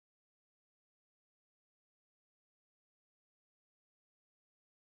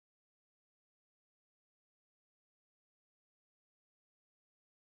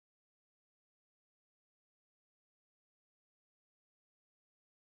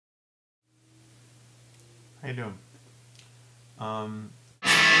How you doing? Don't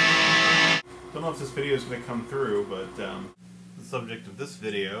know if this video is going to come through, but the subject of this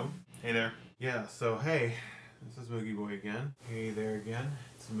video... Hey there. Yeah, so hey, this is Moogie Boy again. Hey there again,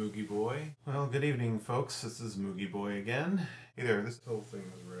 it's Moogie Boy. Well, good evening, folks. This is Moogie Boy again. Hey there, this whole thing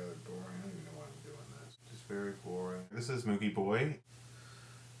is rather boring. I don't even know why I'm doing this. Just very boring. This is Moogie Boy.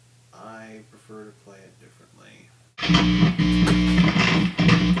 I prefer to play it differently.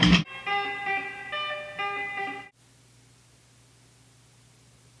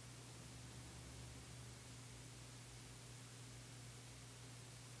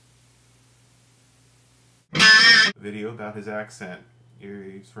 Video about his accent.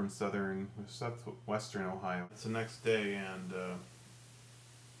 He's from southwestern Ohio. It's the next day, and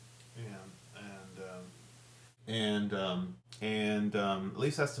at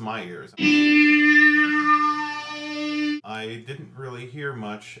least that's to my ears. I didn't really hear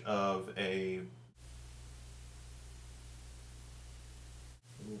much of a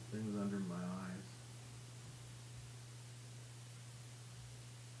little things under my eyes.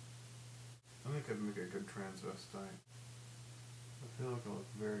 I think I'd make a good transvestite. I feel like I look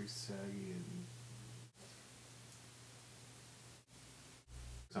very saggy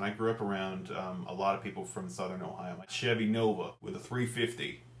and I grew up around a lot of people from southern Ohio. My Chevy Nova with a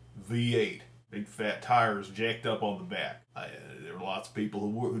 350 V8, big fat tires jacked up on the back. There are lots of people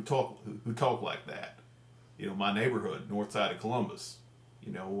who talk like that. You know, my neighborhood, north side of Columbus.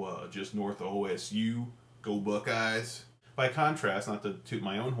 You know, just north of OSU. Go Buckeyes. By contrast, not to toot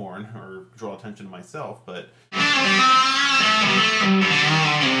my own horn or draw attention to myself, but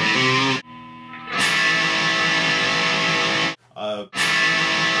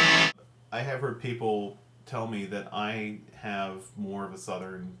I have heard people tell me that I have more of a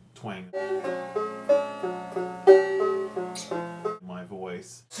southern twang in my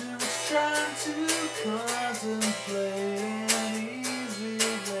voice. Trying to contemplate an easy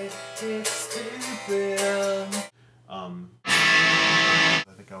way. It's stupid.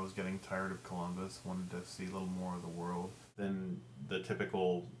 I think I was getting tired of Columbus, wanted to see a little more of the world than the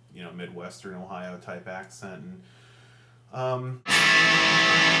typical, you know, Midwestern Ohio type accent. And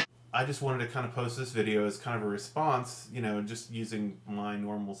I just wanted to kind of post this video as kind of a response, you know, just using my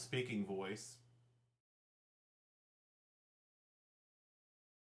normal speaking voice.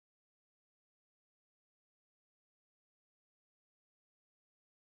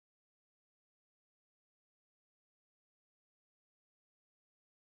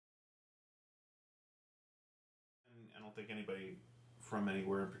 I don't think anybody from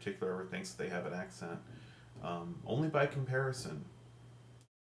anywhere in particular ever thinks they have an accent. Only by comparison.